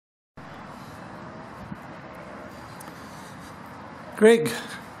Greg,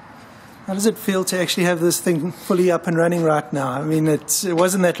 how does it feel to actually have this thing fully up and running right now? I mean, it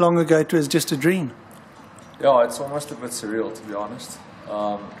wasn't that long ago, it was just a dream. Yeah, it's almost a bit surreal, to be honest.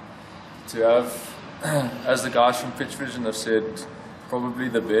 To have, as the guys from Pitchvision have said, probably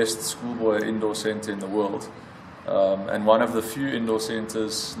the best schoolboy indoor centre in the world. And one of the few indoor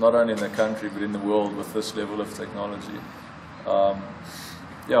centres, not only in the country, but in the world with this level of technology.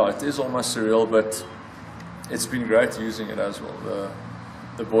 Yeah, it is almost surreal, but it's been great using it as well.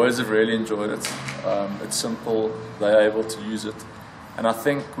 The boys have really enjoyed it. It's simple, they're able to use it. And I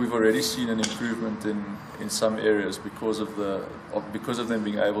think we've already seen an improvement in some areas because of them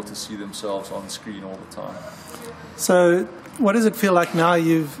being able to see themselves on screen all the time. So what does it feel like now?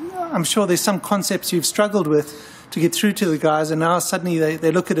 I'm sure there's some concepts you've struggled with to get through to the guys, and now suddenly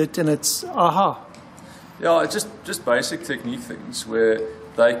they look at it and it's aha. Yeah, it's just basic technique things where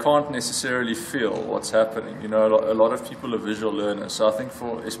they can't necessarily feel what's happening. You know, a lot of people are visual learners, so I think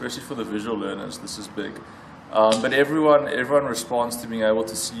especially for the visual learners, this is big. But everyone responds to being able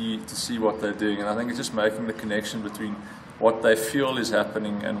to see what they're doing, and I think it's just making the connection between what they feel is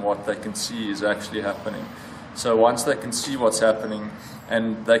happening and what they can see is actually happening. So once they can see what's happening,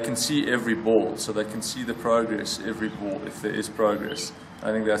 and they can see every ball, so they can see the progress every ball if there is progress,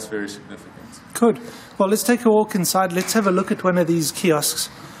 I think that's very significant. Good. Well, let's take a walk inside. Let's have a look at one of these kiosks.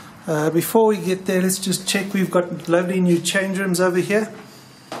 Before we get there, let's just check. We've got lovely new change rooms over here.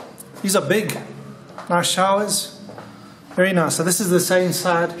 These are big. Nice showers. Very nice. So this is the same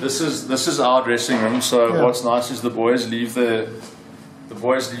side. This is our dressing room. So yeah. What's nice is the boys leave the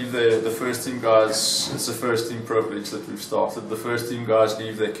first team guys. It's a first team privilege that we've started. The first team guys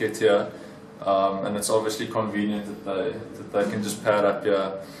leave their kit here, and it's obviously convenient that they can just pad up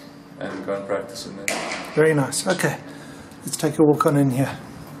here and go and practice in there. Very nice. Okay, let's take a walk on in here.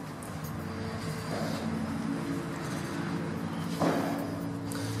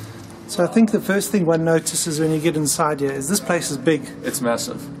 So I think the first thing one notices when you get inside here is this place is big. It's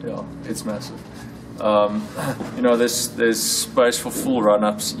massive, yeah, it's massive. You know, there's space for full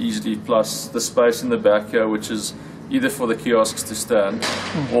run-ups easily, plus the space in the back here, which is either for the kiosks to stand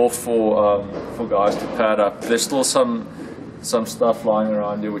or for guys to pad up. There's still some stuff lying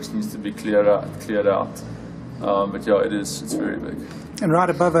around here which needs to be cleared out. But yeah, it's very big. And right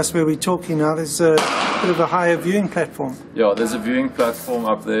above us where we're talking now, there's a bit of a higher viewing platform. Yeah, there's a viewing platform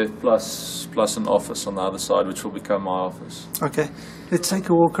up there, plus an office on the other side, which will become my office. Okay, let's take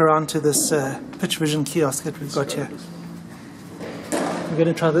a walk around to this Pitchvision kiosk that we've got here. We're going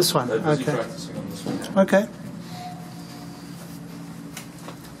to try this one. Okay. Practicing on this one. Okay.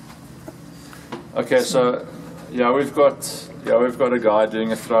 Okay, so we've got a guy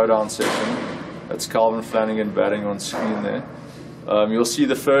doing a throwdown session. That's Calvin Flanagan batting on screen there. You'll see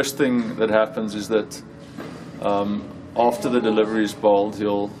the first thing that happens is that after the delivery is bowled,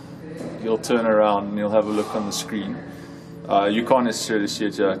 he'll turn around and he'll have a look on the screen. You can't necessarily see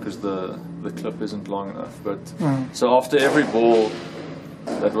it here because the clip isn't long enough. But so after every ball,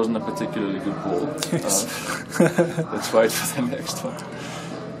 that wasn't a particularly good ball. Let's wait for the next one.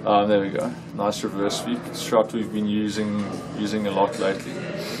 There we go. Nice reverse sweep. Shot we've been using a lot lately.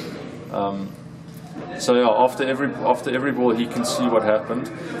 So yeah, after every ball he can see what happened.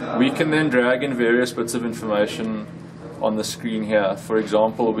 We can then drag in various bits of information on the screen here. For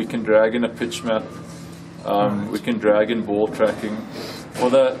example, we can drag in a pitch map. We can drag in ball tracking. For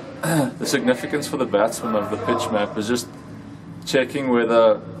the significance for the batsman of the pitch map is just checking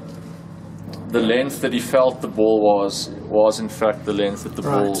whether the length that he felt the ball was in fact the length that the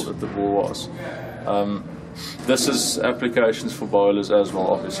ball was. This is applications for bowlers as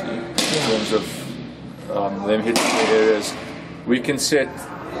well, obviously, in terms of them hitting the areas. We can set,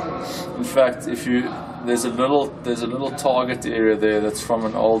 in fact, there's a little target area there that's from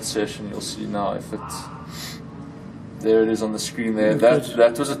an old session. You'll see now there it is on the screen there.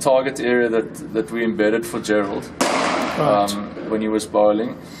 That was a target area that we embedded for Gerald when he was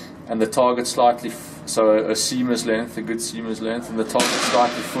bowling, and the target slightly so a seamer's length, a good seamer's length, and the target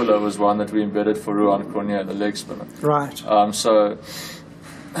slightly fuller was one that we embedded for Ruan Cornier, the leg spinner. Right. So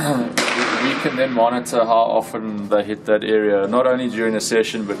we can then monitor how often they hit that area, not only during a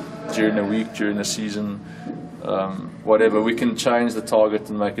session, but during a week, during a season, whatever. We can change the target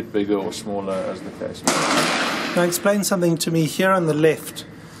and make it bigger or smaller as the case may be. Now explain something to me. Here on the left,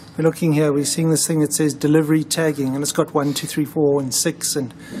 we're looking here, we're seeing this thing that says delivery tagging, and it's got 1, 2, 3, 4, and 6,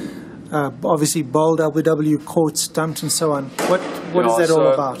 and obviously bowled, LBW, caught, stumped, and so on. What is that all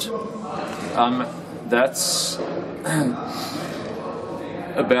about? That's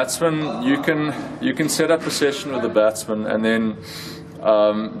a batsman. You can set up a session with a batsman, and then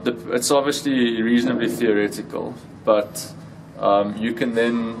it's obviously reasonably theoretical, but You can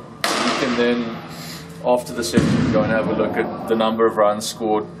then after the session go and have a look at the number of runs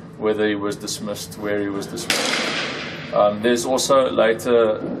scored, whether he was dismissed, where he was dismissed. There's also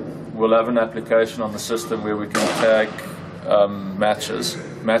later we'll have an application on the system where we can tag matches.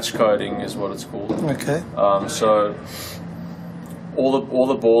 Match coding is what it's called. Okay. So all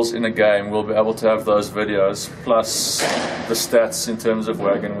the balls in a game, we'll be able to have those videos plus the stats in terms of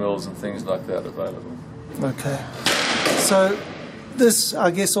wagon wheels and things like that available. Okay. So this, I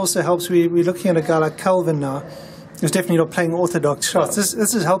guess, also helps. We're looking at a guy like Calvin now, who's definitely not playing orthodox shots.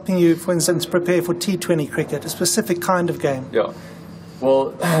 This is helping you, for instance, prepare for T20 cricket, a specific kind of game. Yeah.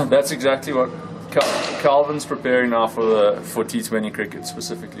 Well, that's exactly what Calvin's preparing now for T20 cricket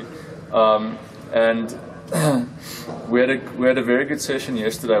specifically. And we had a very good session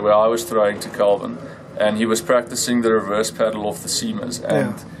yesterday where I was throwing to Calvin, and he was practicing the reverse paddle off the seamers.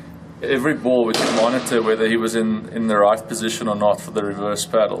 And every ball we could monitor whether he was in the right position or not for the reverse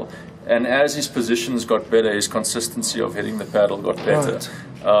paddle. And as his positions got better, his consistency of hitting the paddle got better.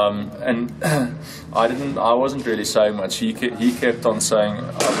 Right. And I wasn't really saying much. He kept on saying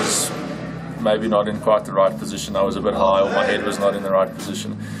I was maybe not in quite the right position. I was a bit high, or my head was not in the right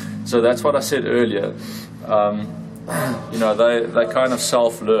position. So that's what I said earlier. You know, they kind of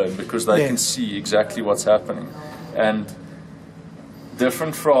self-learn because they can see exactly what's happening. And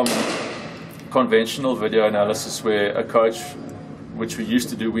different from conventional video analysis where a coach, which we used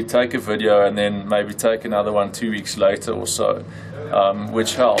to do, we take a video and then maybe take another one 2 weeks later or so,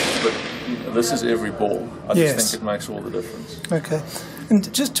 which helps. But this is every ball. I just think it makes all the difference. Okay.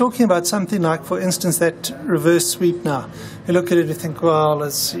 And just talking about something like, for instance, that reverse sweep now, you look at it and think, well,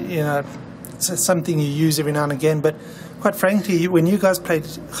 it's, you know, it's something you use every now and again, but quite frankly, when you guys played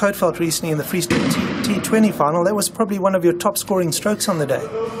Grootveld recently in the Free State T20 final, that was probably one of your top scoring strokes on the day.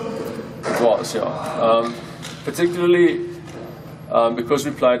 It was, yeah. Particularly because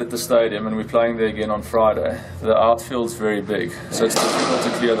we played at the stadium and we're playing there again on Friday, the outfield's very big, so it's difficult to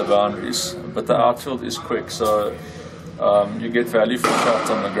clear the boundaries, but the outfield is quick, so you get value for shots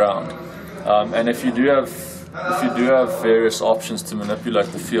on the ground. And if you do have various options to manipulate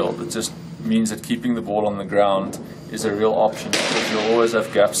the field, it just means that keeping the ball on the ground is a real option, because you'll always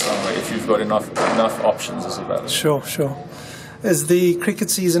have gaps somewhere if you've got enough options as a batter. Sure. Is the cricket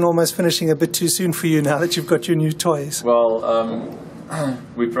season almost finishing a bit too soon for you now that you've got your new toys? Well,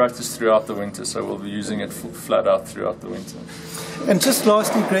 we practice throughout the winter, so we'll be using it flat out throughout the winter. And just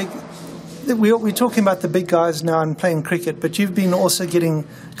lastly, Greg, we're talking about the big guys now and playing cricket, but you've been also getting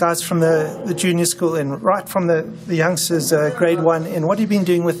guys from the junior school in, right from the youngsters, grade 1 in. What have you been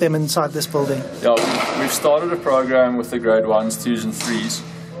doing with them inside this building? Yeah, we've started a program with the grade 1s, 2s and 3s,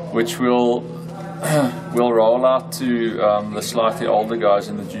 which we'll roll out to the slightly older guys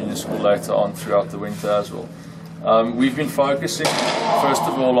in the junior school later on throughout the winter as well. We've been focusing, first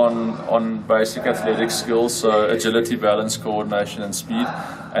of all, on basic athletic skills, so agility, balance, coordination and speed,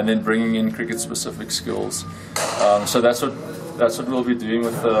 and then bringing in cricket-specific skills. So that's what we'll be doing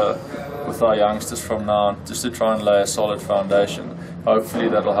with our youngsters from now on, just to try and lay a solid foundation. Hopefully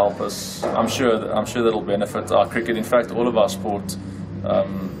that'll help us. I'm sure that'll benefit our cricket, in fact all of our sport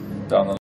down the line.